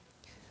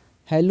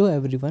Hello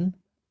everyone.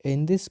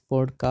 In this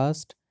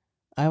podcast,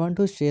 I want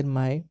to share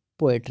my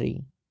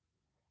poetry.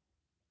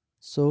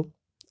 So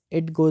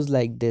it goes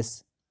like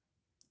this.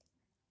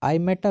 I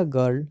met a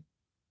girl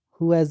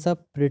who has a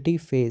pretty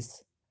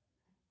face.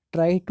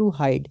 Try to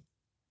hide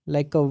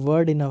like a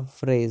word in a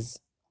phrase.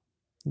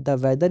 The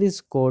weather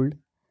is cold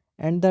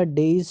and the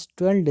day is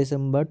 12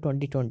 December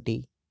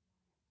 2020.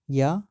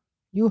 Yeah,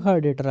 you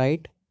heard it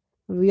right.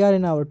 We are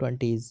in our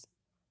 20s.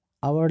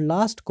 Our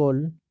last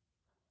call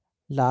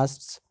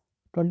lasts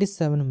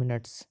 27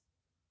 minutes.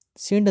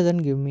 She doesn't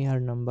give me her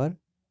number.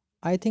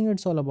 I think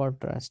it's all about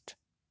trust.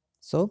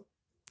 So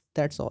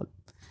that's all.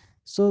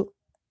 So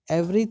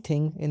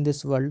everything in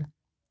this world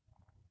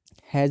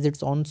has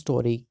its own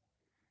story.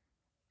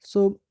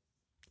 So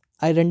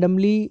I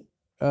randomly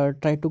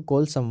try to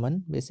call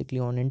someone basically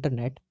on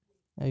internet.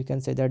 You can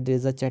say that there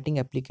is a chatting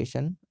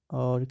application,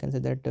 or you can say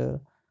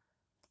that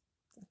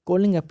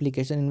calling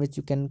application in which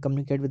you can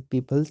communicate with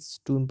people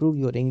to improve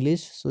your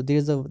English. So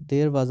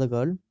there was a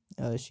girl.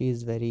 She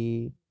is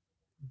very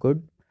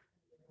good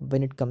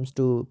when it comes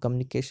to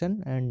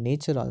communication and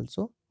nature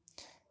also,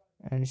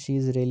 and she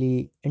is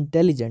really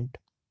intelligent.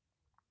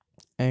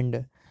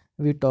 And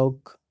we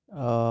talk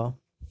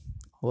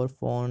over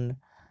phone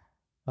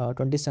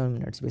 27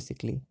 minutes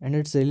basically, and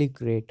it's really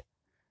great.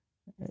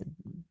 Uh,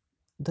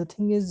 the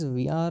thing is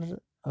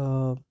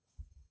uh,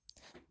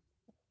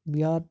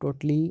 we are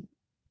totally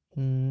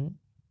mm,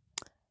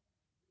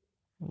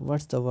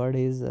 what's the word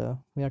is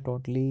we are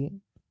totally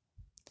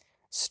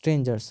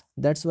strangers.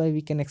 That's why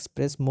we can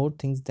express more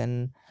things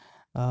than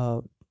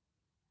uh,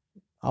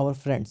 our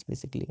friends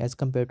basically, as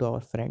compared to our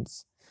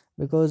friends,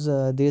 because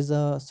there's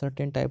a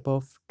certain type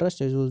of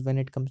trust issues when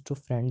it comes to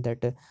friend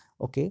that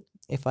okay,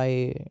 if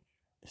I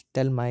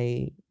tell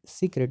my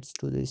secrets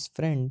to this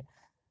friend,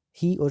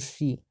 he or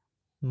she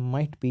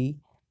might be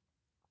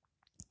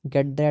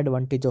get the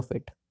advantage of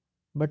it.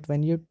 But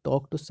when you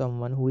talk to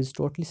someone who is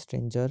totally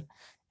stranger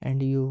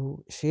and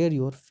you share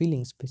your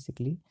feelings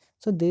basically,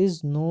 so there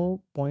is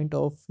no point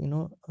of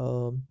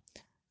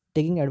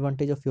taking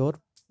advantage of your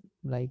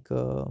like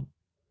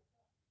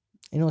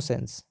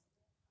innocence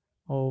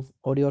of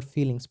or your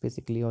feelings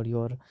basically, or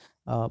your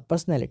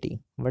personality,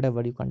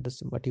 whatever you want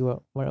to what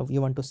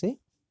you want to say.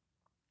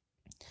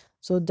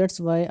 So that's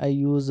why I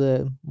use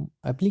a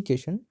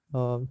application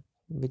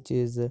which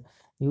is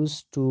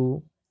used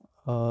to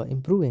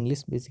improve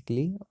English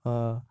basically.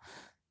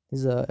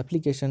 Is a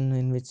application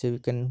in which we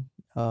can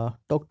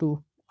talk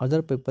to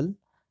other people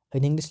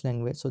in English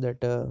language, so that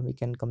we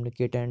can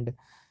communicate and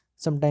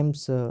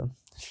sometimes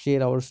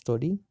share our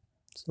story.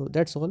 So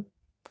that's all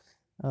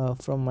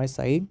from my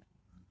side.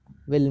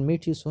 We'll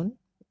meet you soon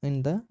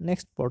in the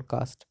next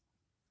podcast.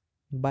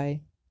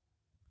 Bye.